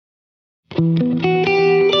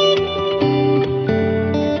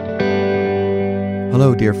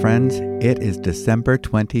Hello, dear friends. It is December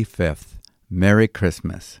 25th. Merry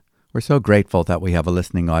Christmas. We're so grateful that we have a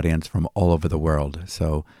listening audience from all over the world.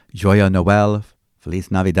 So, Joyeux Noël, Feliz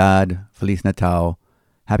Navidad, Feliz Natal,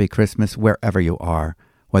 Happy Christmas wherever you are.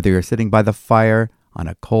 Whether you're sitting by the fire on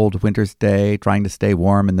a cold winter's day, trying to stay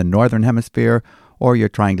warm in the northern hemisphere, or you're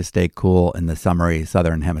trying to stay cool in the summery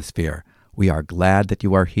southern hemisphere. We are glad that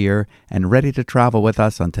you are here and ready to travel with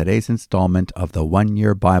us on today's installment of the One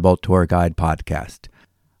Year Bible Tour Guide podcast.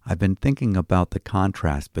 I've been thinking about the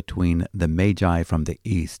contrast between the Magi from the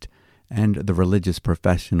East and the religious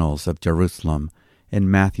professionals of Jerusalem in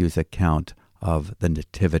Matthew's account of the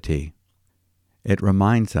Nativity. It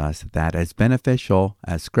reminds us that as beneficial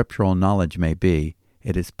as scriptural knowledge may be,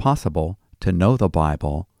 it is possible to know the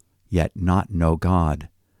Bible, yet not know God.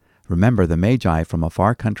 Remember, the Magi from a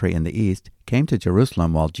far country in the East came to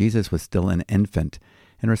Jerusalem while Jesus was still an infant,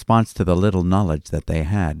 in response to the little knowledge that they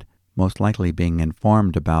had, most likely being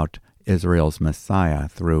informed about Israel's Messiah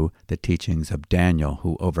through the teachings of Daniel,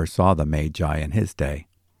 who oversaw the Magi in his day.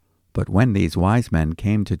 But when these wise men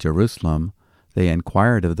came to Jerusalem, they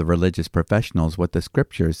inquired of the religious professionals what the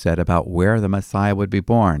Scriptures said about where the Messiah would be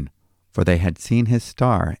born, for they had seen his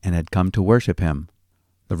star and had come to worship him.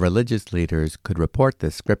 The religious leaders could report the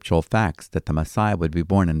scriptural facts that the Messiah would be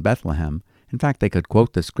born in Bethlehem. In fact, they could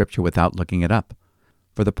quote the Scripture without looking it up.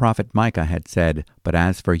 For the prophet Micah had said, "But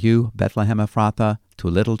as for you, Bethlehem Ephrathah, too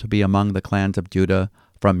little to be among the clans of Judah,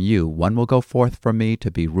 from you one will go forth for me to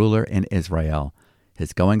be ruler in Israel.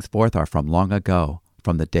 His goings forth are from long ago,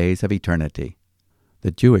 from the days of eternity."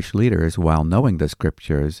 The Jewish leaders, while knowing the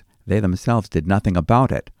Scriptures, they themselves did nothing about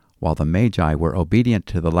it, while the Magi were obedient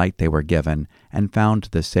to the light they were given, and found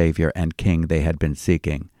the Savior and King they had been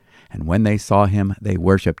seeking. And when they saw him, they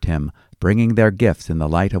worshipped him, bringing their gifts in the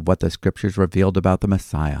light of what the Scriptures revealed about the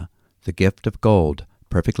Messiah, the gift of gold,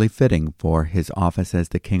 perfectly fitting for his office as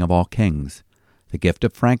the King of all kings, the gift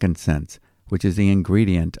of frankincense, which is the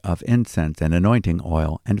ingredient of incense and anointing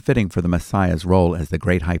oil, and fitting for the Messiah's role as the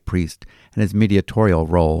great high priest, and his mediatorial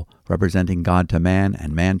role, representing God to man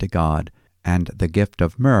and man to God, and the gift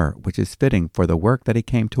of myrrh, which is fitting for the work that he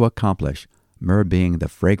came to accomplish, myrrh being the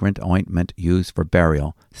fragrant ointment used for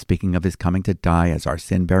burial, speaking of his coming to die as our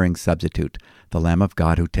sin-bearing substitute, the Lamb of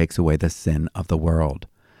God who takes away the sin of the world.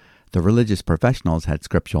 The religious professionals had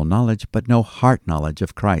scriptural knowledge, but no heart knowledge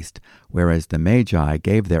of Christ, whereas the Magi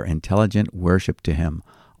gave their intelligent worship to him,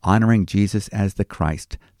 honoring Jesus as the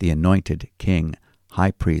Christ, the anointed King, High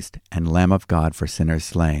Priest, and Lamb of God for sinners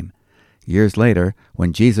slain. Years later,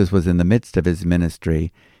 when Jesus was in the midst of his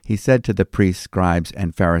ministry, he said to the priests, scribes,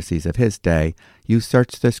 and Pharisees of his day, "You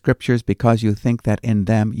search the Scriptures because you think that in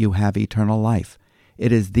them you have eternal life.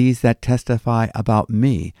 It is these that testify about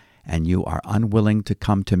me, and you are unwilling to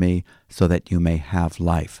come to me so that you may have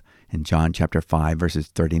life." In John chapter 5, verses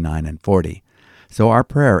 39 and 40. So our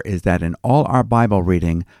prayer is that in all our Bible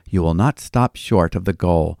reading, you will not stop short of the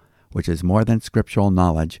goal, which is more than scriptural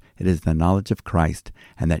knowledge. It is the knowledge of Christ,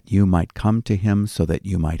 and that you might come to him so that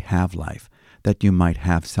you might have life, that you might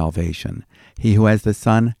have salvation. He who has the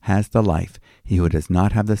Son has the life. He who does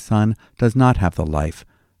not have the Son does not have the life.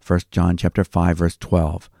 1 John chapter 5, verse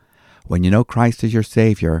 12. When you know Christ as your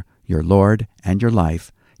Savior, your Lord, and your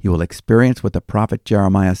life, you will experience what the prophet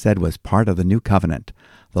Jeremiah said was part of the new covenant.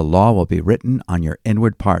 The law will be written on your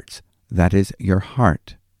inward parts, that is, your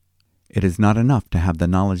heart. It is not enough to have the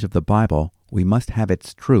knowledge of the Bible. We must have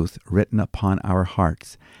its truth written upon our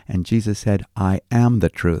hearts. And Jesus said, "I am the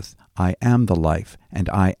truth, I am the life, and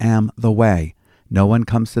I am the way. No one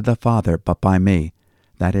comes to the Father but by me."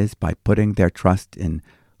 That is, by putting their trust in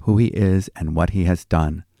who he is and what he has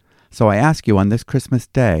done. So I ask you on this Christmas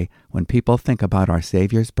day, when people think about our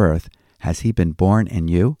Savior's birth, has he been born in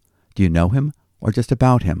you? Do you know him, or just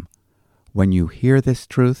about him? When you hear this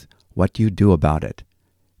truth, what do you do about it?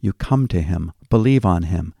 You come to him, believe on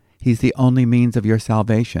him. He's the only means of your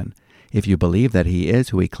salvation. If you believe that he is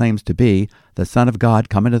who he claims to be, the Son of God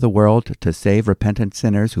come into the world to save repentant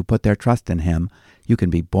sinners who put their trust in him, you can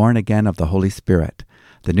be born again of the Holy Spirit.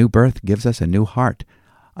 The new birth gives us a new heart,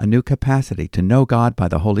 a new capacity to know God by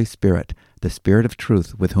the Holy Spirit, the Spirit of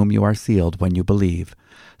truth with whom you are sealed when you believe.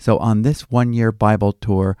 So on this one-year Bible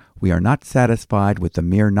tour, we are not satisfied with the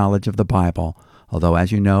mere knowledge of the Bible, although,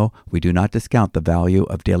 as you know, we do not discount the value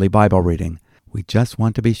of daily Bible reading. We just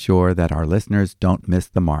want to be sure that our listeners don't miss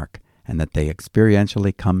the mark, and that they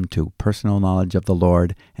experientially come to personal knowledge of the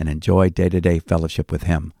Lord and enjoy day-to-day fellowship with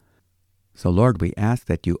him. So, Lord, we ask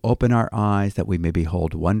that you open our eyes that we may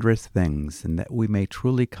behold wondrous things, and that we may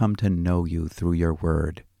truly come to know you through your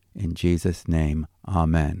word. In Jesus' name,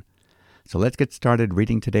 amen. So let's get started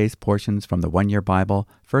reading today's portions from the One Year Bible,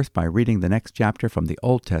 first by reading the next chapter from the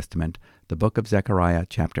Old Testament, the book of Zechariah,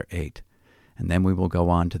 chapter 8. And then we will go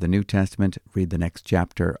on to the New Testament, read the next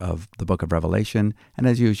chapter of the book of Revelation, and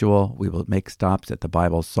as usual, we will make stops at the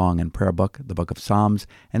Bible's song and prayer book, the book of Psalms,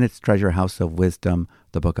 and its treasure house of wisdom,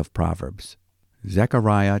 the book of Proverbs.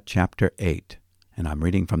 Zechariah, chapter 8, and I'm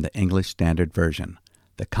reading from the English Standard Version,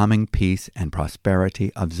 the coming peace and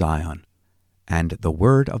prosperity of Zion. And the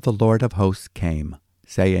word of the Lord of hosts came,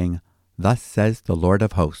 saying, Thus says the Lord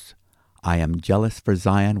of hosts, I am jealous for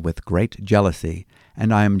Zion with great jealousy,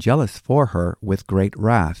 and I am jealous for her with great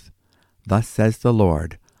wrath. Thus says the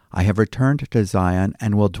Lord, I have returned to Zion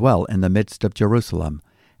and will dwell in the midst of Jerusalem,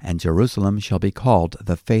 and Jerusalem shall be called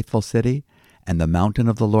the faithful city, and the mountain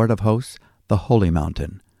of the Lord of hosts, the holy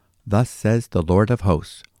mountain. Thus says the Lord of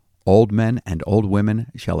hosts, Old men and old women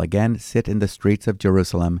shall again sit in the streets of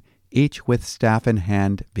Jerusalem, each with staff in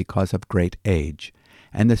hand because of great age.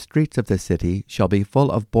 And the streets of the city shall be full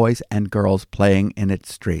of boys and girls playing in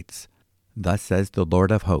its streets. Thus says the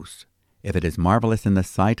Lord of hosts, If it is marvelous in the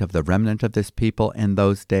sight of the remnant of this people in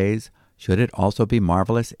those days, should it also be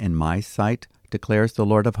marvelous in my sight, declares the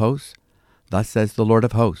Lord of hosts? Thus says the Lord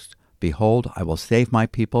of hosts, Behold, I will save my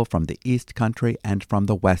people from the east country and from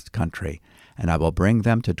the west country, and I will bring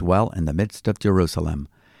them to dwell in the midst of Jerusalem.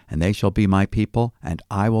 And they shall be my people, and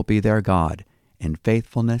I will be their God, in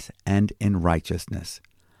faithfulness and in righteousness.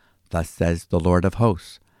 Thus says the Lord of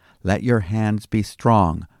hosts, Let your hands be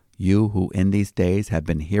strong, you who in these days have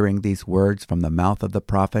been hearing these words from the mouth of the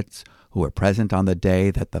prophets, who were present on the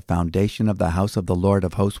day that the foundation of the house of the Lord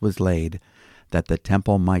of hosts was laid, that the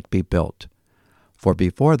temple might be built. For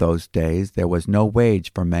before those days there was no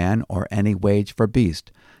wage for man or any wage for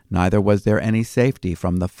beast, neither was there any safety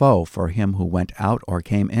from the foe for him who went out or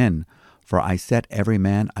came in, for I set every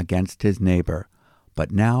man against his neighbor.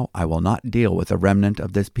 But now I will not deal with the remnant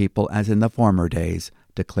of this people as in the former days,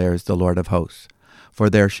 declares the Lord of hosts. For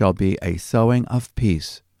there shall be a sowing of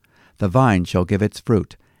peace. The vine shall give its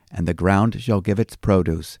fruit, and the ground shall give its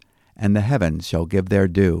produce, and the heavens shall give their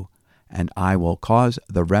dew. And I will cause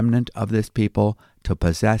the remnant of this people to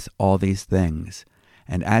possess all these things.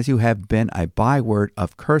 And as you have been a byword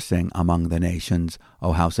of cursing among the nations,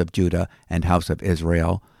 O house of Judah and house of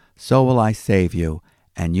Israel, so will I save you,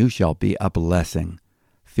 and you shall be a blessing.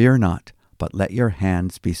 Fear not, but let your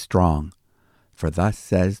hands be strong. For thus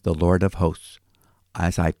says the Lord of hosts,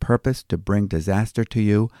 As I purposed to bring disaster to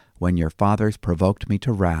you when your fathers provoked me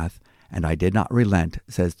to wrath, and I did not relent,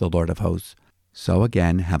 says the Lord of hosts, so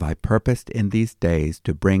again have I purposed in these days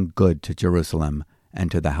to bring good to Jerusalem and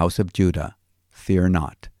to the house of Judah. Fear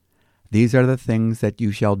not. These are the things that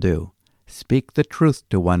you shall do. Speak the truth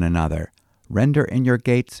to one another. Render in your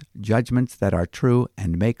gates judgments that are true,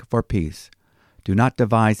 and make for peace. Do not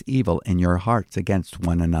devise evil in your hearts against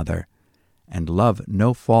one another. And love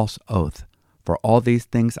no false oath, for all these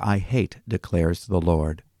things I hate, declares the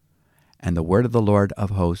Lord. And the word of the Lord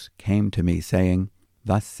of hosts came to me, saying,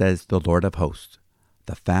 Thus says the Lord of hosts,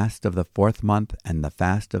 The fast of the 4th month, and the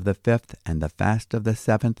fast of the 5th, and the fast of the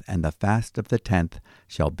 7th, and the fast of the 10th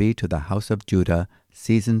shall be to the house of Judah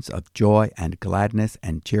seasons of joy and gladness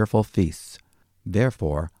and cheerful feasts.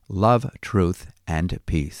 Therefore love truth and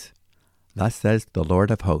peace. Thus says the Lord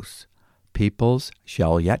of hosts, Peoples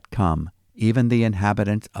shall yet come, even the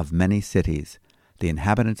inhabitants of many cities. The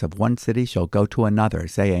inhabitants of one city shall go to another,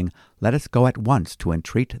 saying, Let us go at once to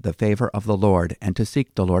entreat the favor of the Lord, and to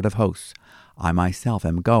seek the Lord of hosts. I myself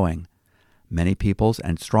am going. Many peoples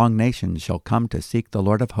and strong nations shall come to seek the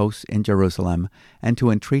Lord of hosts in Jerusalem, and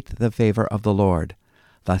to entreat the favor of the Lord.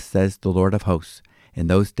 Thus says the Lord of hosts, In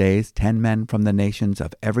those days 10 men from the nations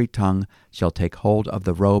of every tongue shall take hold of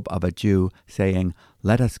the robe of a Jew, saying,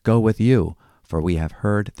 Let us go with you, for we have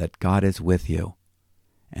heard that God is with you.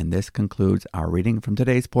 And this concludes our reading from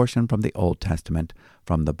today's portion from the Old Testament,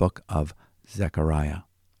 from the book of Zechariah.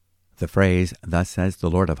 The phrase, Thus says the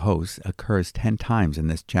Lord of hosts, occurs 10 times in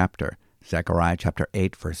this chapter. Zechariah chapter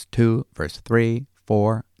 8, verse 2, verse 3,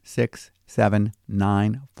 4, 6, 7,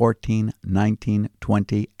 9, 14, 19,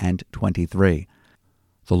 20, and 23.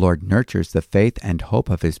 The Lord nurtures the faith and hope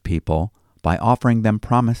of his people by offering them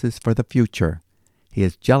promises for the future. He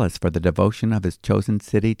is jealous for the devotion of his chosen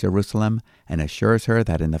city, Jerusalem, and assures her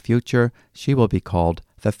that in the future she will be called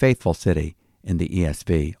the faithful city in the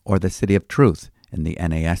ESV, or the city of truth in the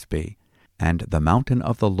NASB. And the mountain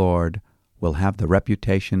of the Lord will have the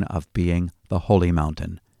reputation of being the holy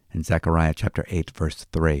mountain in Zechariah chapter 8, verse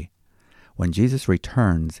 3. When Jesus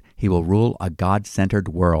returns, he will rule a God-centered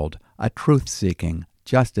world, a truth-seeking,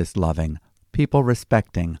 justice-loving,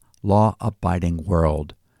 people-respecting, law-abiding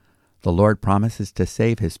world. The Lord promises to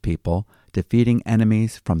save his people, defeating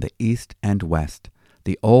enemies from the east and west.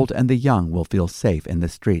 The old and the young will feel safe in the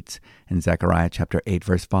streets, in Zechariah chapter 8,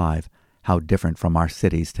 verse 5. How different from our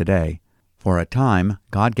cities today. For a time,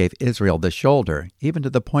 God gave Israel the shoulder, even to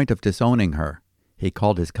the point of disowning her. He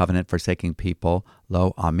called his covenant-forsaking people,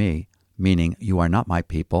 Lo Ami, meaning, you are not my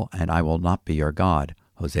people, and I will not be your God,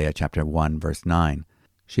 Hosea chapter 1, verse 9.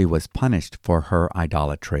 She was punished for her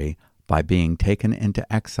idolatry by being taken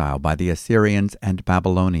into exile by the Assyrians and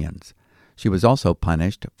Babylonians. She was also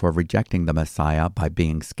punished for rejecting the Messiah by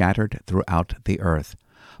being scattered throughout the earth.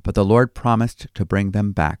 But the Lord promised to bring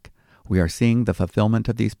them back. We are seeing the fulfillment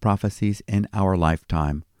of these prophecies in our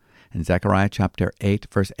lifetime. In Zechariah chapter 8,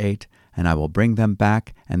 verse 8, and I will bring them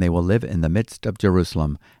back, and they will live in the midst of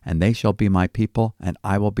Jerusalem, and they shall be my people, and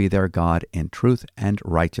I will be their God in truth and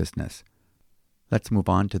righteousness. Let's move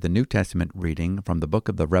on to the New Testament reading from the book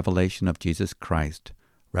of the Revelation of Jesus Christ,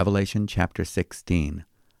 Revelation chapter 16,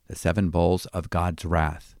 the 7 bowls of God's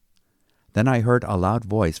wrath. Then I heard a loud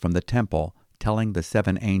voice from the temple telling the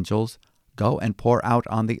 7 angels, Go and pour out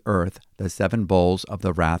on the earth the 7 bowls of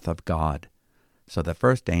the wrath of God. So the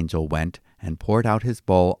first angel went and poured out his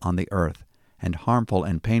bowl on the earth, and harmful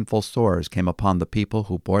and painful sores came upon the people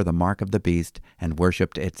who bore the mark of the beast and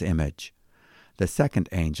worshipped its image. The second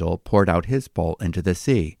angel poured out his bowl into the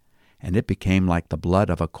sea, and it became like the blood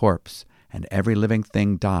of a corpse, and every living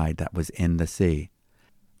thing died that was in the sea.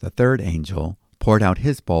 The third angel poured out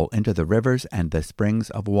his bowl into the rivers and the springs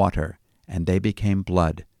of water, and they became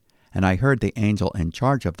blood. And I heard the angel in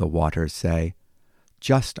charge of the waters say,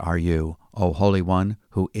 Just are you, O Holy One,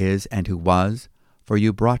 who is and who was, for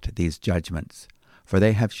you brought these judgments. For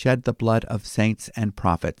they have shed the blood of saints and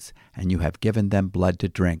prophets, and you have given them blood to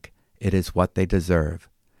drink. It is what they deserve.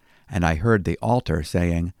 And I heard the altar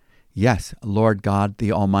saying, Yes, Lord God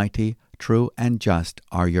the Almighty, true and just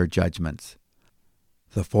are your judgments.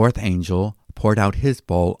 The fourth angel poured out his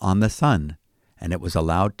bowl on the sun, and it was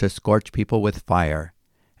allowed to scorch people with fire,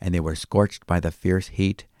 and they were scorched by the fierce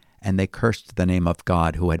heat, and they cursed the name of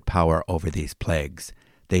God who had power over these plagues.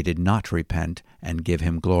 They did not repent and give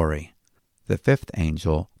him glory. The fifth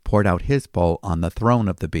angel poured out his bowl on the throne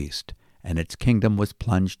of the beast, and its kingdom was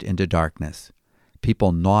plunged into darkness.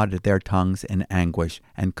 People gnawed their tongues in anguish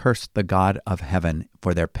and cursed the God of heaven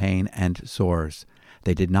for their pain and sores.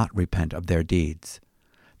 They did not repent of their deeds.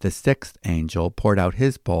 The sixth angel poured out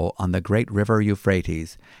his bowl on the great river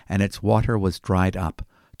Euphrates, and its water was dried up,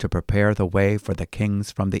 to prepare the way for the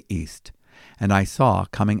kings from the east. And I saw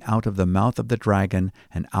coming out of the mouth of the dragon,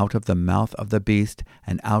 and out of the mouth of the beast,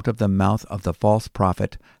 and out of the mouth of the false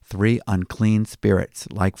prophet, 3 unclean spirits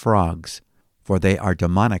like frogs, for they are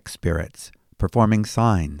demonic spirits, performing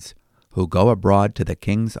signs, who go abroad to the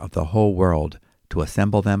kings of the whole world, to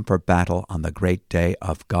assemble them for battle on the great day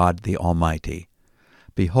of God the Almighty.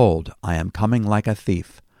 Behold, I am coming like a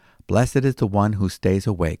thief. Blessed is the one who stays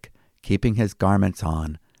awake, keeping his garments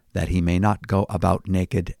on, that he may not go about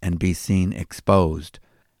naked and be seen exposed.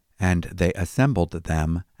 And they assembled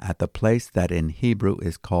them at the place that in Hebrew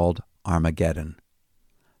is called Armageddon.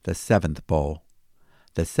 The 7th bowl.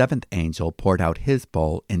 The 7th angel poured out his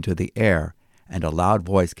bowl into the air, and a loud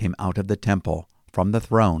voice came out of the temple, from the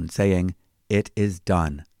throne, saying, It is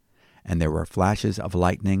done. And there were flashes of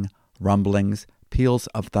lightning, rumblings, peals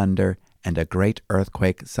of thunder, and a great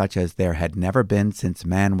earthquake such as there had never been since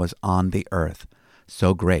man was on the earth.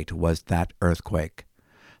 So great was that earthquake.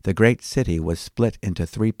 The great city was split into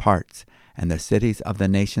 3 parts, and the cities of the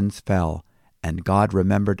nations fell. And God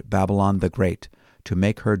remembered Babylon the Great, to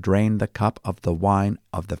make her drain the cup of the wine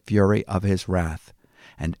of the fury of his wrath.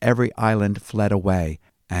 And every island fled away,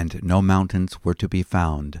 and no mountains were to be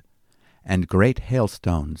found. And great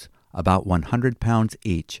hailstones, about 100 pounds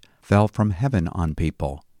each, fell from heaven on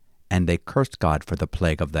people. And they cursed God for the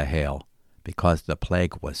plague of the hail, because the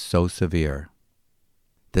plague was so severe.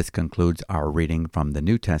 This concludes our reading from the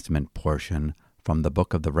New Testament portion from the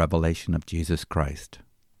book of the Revelation of Jesus Christ.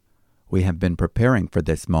 We have been preparing for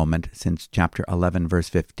this moment since chapter 11, verse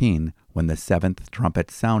 15, when the 7th trumpet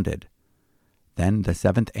sounded. Then the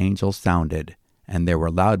 7th angel sounded, and there were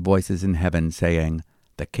loud voices in heaven saying,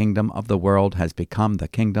 The kingdom of the world has become the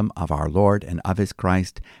kingdom of our Lord and of his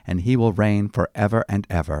Christ, and he will reign forever and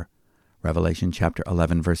ever. Revelation chapter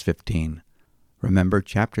 11, verse 15. Remember,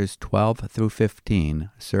 chapters 12 through 15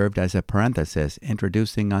 served as a parenthesis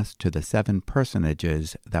introducing us to the 7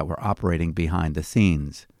 personages that were operating behind the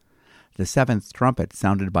scenes. The 7th trumpet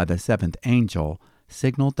sounded by the 7th angel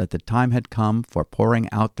signaled that the time had come for pouring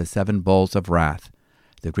out the 7 bowls of wrath.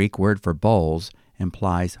 The Greek word for bowls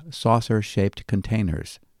implies saucer-shaped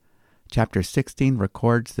containers. Chapter 16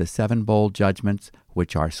 records the 7 bowl judgments,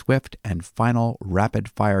 which are swift and final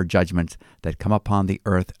rapid-fire judgments that come upon the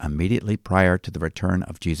earth immediately prior to the return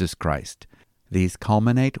of Jesus Christ. These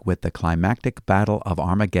culminate with the climactic battle of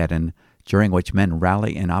Armageddon, during which men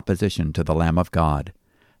rally in opposition to the Lamb of God.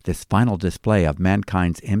 This final display of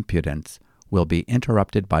mankind's impudence will be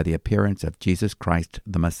interrupted by the appearance of Jesus Christ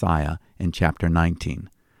the Messiah in chapter 19.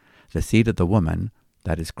 The seed of the woman,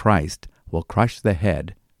 that is Christ, will crush the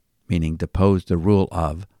head, meaning depose the rule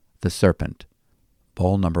of, the serpent.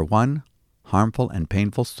 Bowl number 1, harmful and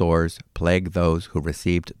painful sores plague those who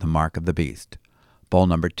received the mark of the beast. Bowl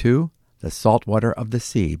number 2, the salt water of the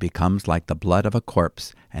sea becomes like the blood of a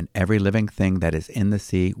corpse, and every living thing that is in the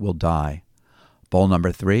sea will die. Bowl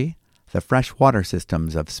number 3, the fresh water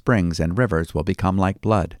systems of springs and rivers will become like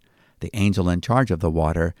blood. The angel in charge of the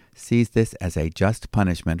water sees this as a just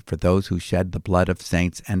punishment for those who shed the blood of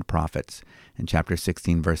saints and prophets, in chapter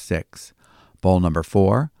 16, verse 6. Bowl number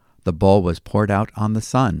 4, the bowl was poured out on the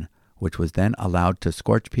sun, which was then allowed to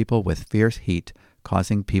scorch people with fierce heat,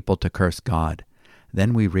 causing people to curse God.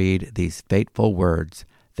 Then we read these fateful words,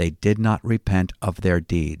 "They did not repent of their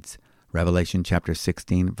deeds." Revelation chapter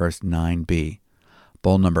 16, verse 9b.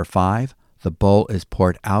 Bowl number 5, the bowl is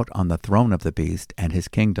poured out on the throne of the beast and his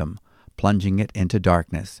kingdom, plunging it into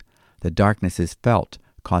darkness. The darkness is felt,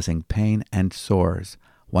 causing pain and sores.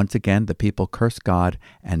 Once again, the people curse God,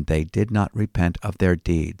 and they did not repent of their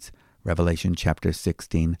deeds. Revelation chapter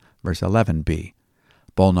 16, verse 11b.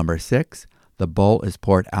 Bowl number 6, the bowl is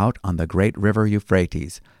poured out on the great river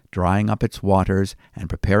Euphrates, drying up its waters and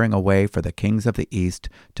preparing a way for the kings of the east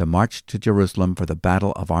to march to Jerusalem for the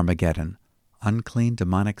battle of Armageddon. Unclean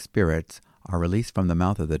demonic spirits are released from the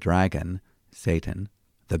mouth of the dragon, Satan,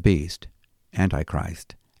 the beast,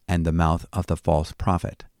 Antichrist, and the mouth of the false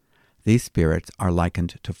prophet. These spirits are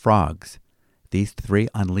likened to frogs. These 3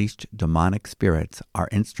 unleashed demonic spirits are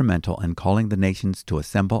instrumental in calling the nations to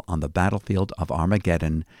assemble on the battlefield of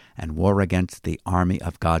Armageddon and war against the army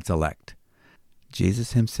of God's elect.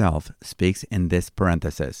 Jesus himself speaks in this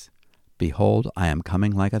parenthesis, "Behold, I am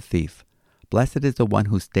coming like a thief. Blessed is the one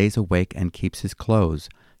who stays awake and keeps his clothes,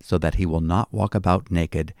 so that he will not walk about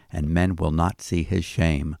naked, and men will not see his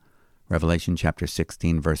shame." Revelation chapter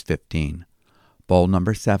 16, verse 15. Bowl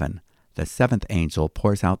number 7. The 7th angel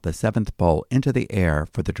pours out the 7th bowl into the air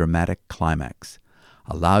for the dramatic climax.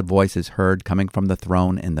 A loud voice is heard coming from the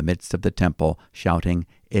throne in the midst of the temple, shouting,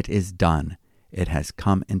 "It is done. It has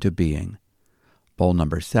come into being." Bowl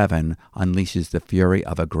number 7 unleashes the fury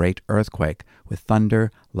of a great earthquake, with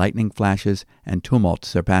thunder, lightning flashes, and tumult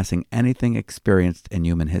surpassing anything experienced in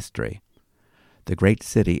human history. The great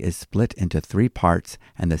city is split into 3 parts,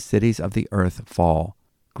 and the cities of the earth fall.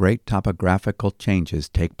 Great topographical changes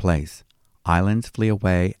take place. Islands flee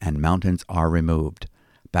away, and mountains are removed.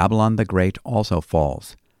 Babylon the Great also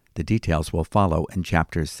falls. The details will follow in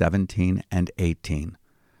chapters 17 and 18.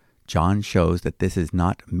 John shows that this is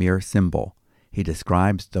not mere symbol. He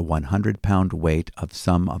describes the 100-pound weight of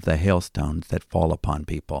some of the hailstones that fall upon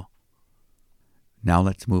people. Now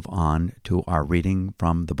let's move on to our reading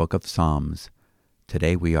from the book of Psalms.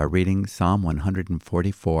 Today we are reading Psalm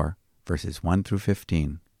 144, verses 1 through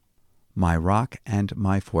 15. My rock and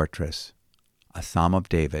my fortress, a psalm of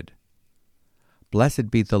David. Blessed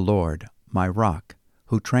be the Lord, my rock,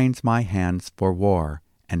 who trains my hands for war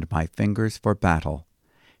and my fingers for battle.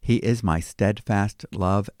 He is my steadfast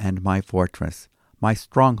love and my fortress, my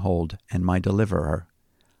stronghold and my deliverer,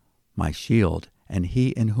 my shield and he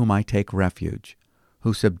in whom I take refuge,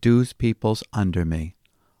 who subdues peoples under me.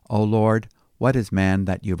 O Lord, what is man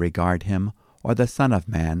that you regard him, or the son of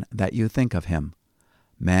man that you think of him?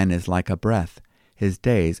 Man is like a breath, his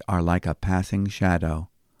days are like a passing shadow.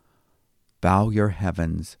 Bow your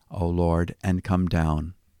heavens, O Lord, and come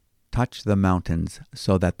down. Touch the mountains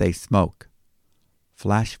so that they smoke.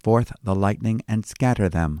 Flash forth the lightning and scatter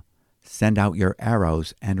them. Send out your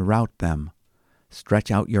arrows and rout them.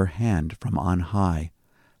 Stretch out your hand from on high.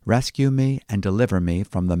 Rescue me and deliver me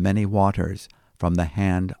from the many waters, from the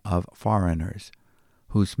hand of foreigners,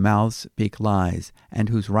 whose mouths speak lies, and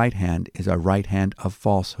whose right hand is a right hand of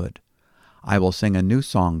falsehood. I will sing a new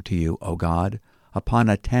song to you, O God. Upon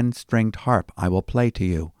a 10-stringed harp I will play to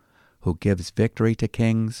you, who gives victory to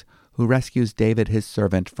kings, who rescues David his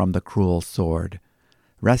servant from the cruel sword.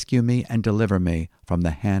 Rescue me and deliver me from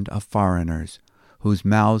the hand of foreigners, whose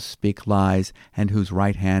mouths speak lies, and whose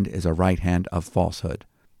right hand is a right hand of falsehood.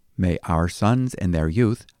 May our sons in their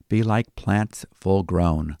youth be like plants full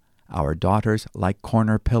grown, our daughters like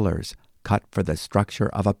corner pillars, cut for the structure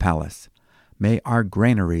of a palace. May our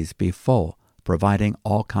granaries be full, providing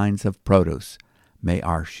all kinds of produce. May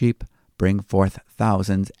our sheep bring forth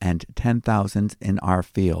thousands and 10,000s in our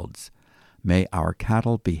fields. May our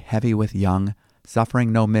cattle be heavy with young,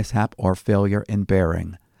 suffering no mishap or failure in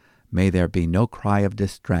bearing. May there be no cry of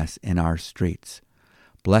distress in our streets.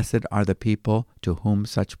 Blessed are the people to whom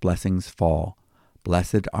such blessings fall.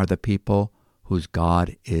 Blessed are the people whose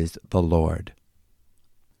God is the Lord.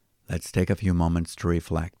 Let's take a few moments to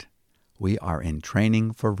reflect. We are in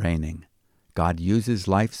training for reigning. God uses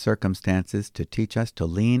life circumstances to teach us to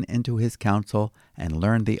lean into His counsel and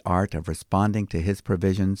learn the art of responding to His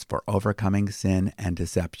provisions for overcoming sin and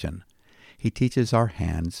deception. He teaches our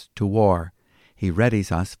hands to war. He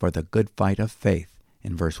readies us for the good fight of faith,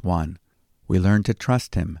 in verse 1. We learn to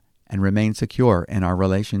trust Him and remain secure in our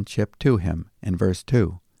relationship to Him, in verse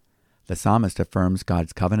 2. The psalmist affirms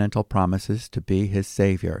God's covenantal promises to be His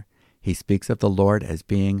Savior. He speaks of the Lord as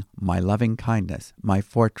being my loving kindness, my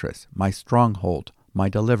fortress, my stronghold, my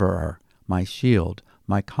deliverer, my shield,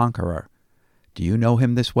 my conqueror. Do you know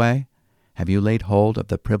Him this way? Have you laid hold of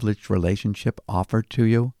the privileged relationship offered to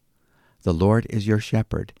you? The Lord is your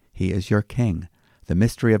shepherd. He is your king. The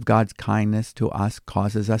mystery of God's kindness to us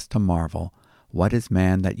causes us to marvel. What is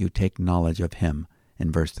man that you take knowledge of him?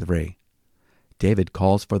 In verse 3. David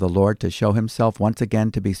calls for the Lord to show Himself once again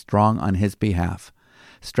to be strong on his behalf.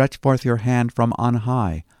 Stretch forth your hand from on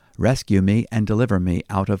high. Rescue me and deliver me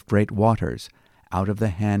out of great waters, out of the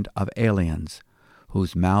hand of aliens,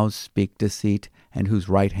 whose mouths speak deceit, and whose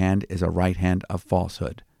right hand is a right hand of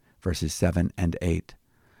falsehood. Verses 7 and 8.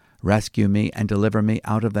 Rescue me and deliver me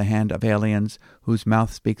out of the hand of aliens, whose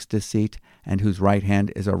mouth speaks deceit, and whose right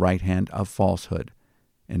hand is a right hand of falsehood.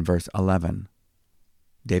 In verse 11.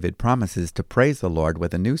 David promises to praise the Lord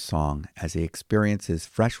with a new song as he experiences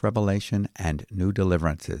fresh revelation and new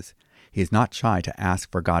deliverances. He is not shy to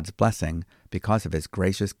ask for God's blessing because of His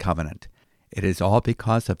gracious covenant. It is all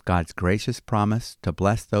because of God's gracious promise to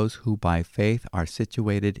bless those who by faith are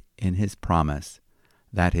situated in His promise,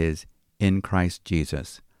 that is, in Christ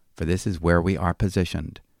Jesus, for this is where we are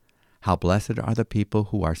positioned. How blessed are the people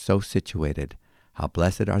who are so situated. How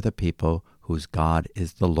blessed are the people whose God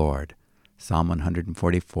is the Lord. Psalm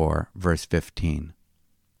 144, verse 15.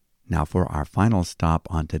 Now for our final stop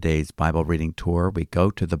on today's Bible reading tour, we go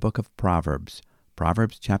to the book of Proverbs,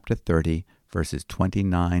 Proverbs chapter 30, verses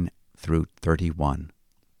 29 through 31.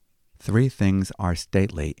 3 things are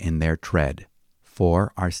stately in their tread,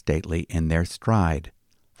 4 are stately in their stride.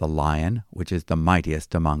 The lion, which is the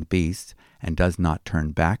mightiest among beasts, and does not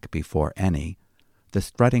turn back before any, the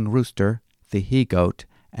strutting rooster, the he-goat,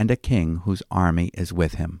 and a king whose army is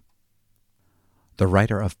with him. The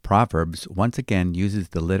writer of Proverbs once again uses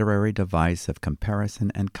the literary device of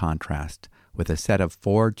comparison and contrast with a set of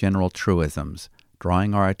 4 general truisms,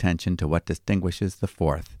 drawing our attention to what distinguishes the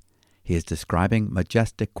 4th. He is describing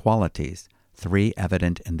majestic qualities, 3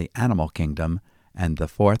 evident in the animal kingdom, and the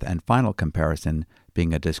 4th and final comparison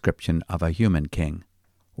being a description of a human king.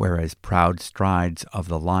 Whereas proud strides of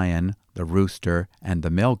the lion, the rooster, and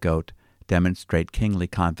the male goat demonstrate kingly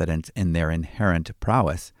confidence in their inherent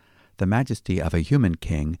prowess, the majesty of a human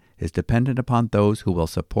king is dependent upon those who will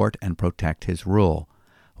support and protect his rule.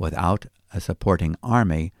 Without a supporting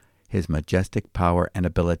army, his majestic power and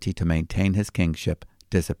ability to maintain his kingship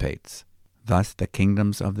dissipates. Thus the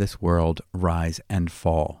kingdoms of this world rise and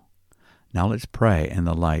fall. Now let's pray in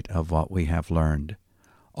the light of what we have learned.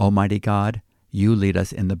 Almighty God, You lead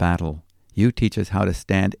us in the battle. You teach us how to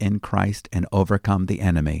stand in Christ and overcome the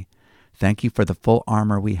enemy. Thank You for the full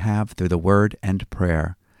armor we have through the Word and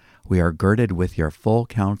prayer. We are girded with Your full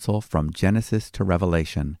counsel from Genesis to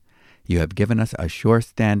Revelation. You have given us a sure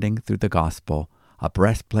standing through the gospel, a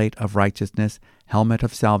breastplate of righteousness, helmet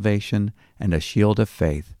of salvation, and a shield of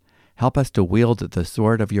faith. Help us to wield the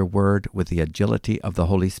sword of Your word with the agility of the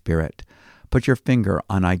Holy Spirit. Put Your finger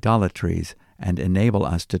on idolatries and enable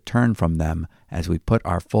us to turn from them as we put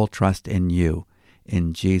our full trust in You.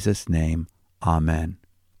 In Jesus' name, Amen.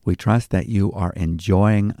 We trust that you are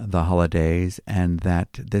enjoying the holidays and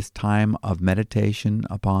that this time of meditation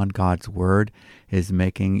upon God's Word is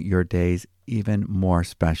making your days even more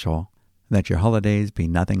special, that your holidays be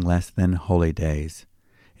nothing less than holy days.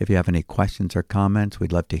 If you have any questions or comments,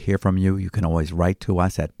 we'd love to hear from you. You can always write to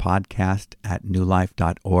us at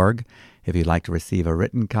podcast@newlife.org. If you'd like to receive a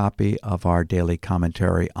written copy of our daily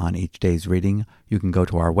commentary on each day's reading, you can go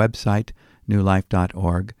to our website,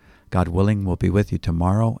 newlife.org. God willing, we'll be with you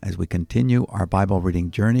tomorrow as we continue our Bible reading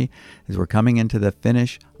journey, as we're coming into the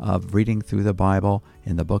finish of reading through the Bible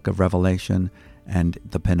in the book of Revelation and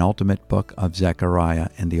the penultimate book of Zechariah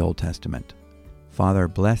in the Old Testament. Father,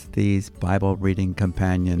 bless these Bible reading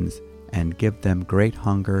companions and give them great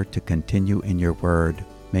hunger to continue in Your word.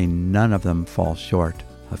 May none of them fall short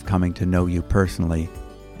of coming to know you personally.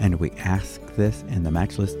 And we ask this in the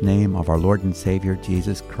matchless name of our Lord and Savior,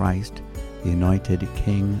 Jesus Christ, the anointed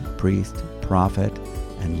King, priest, prophet,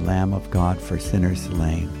 and Lamb of God for sinners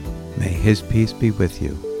slain. May his peace be with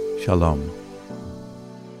you. Shalom.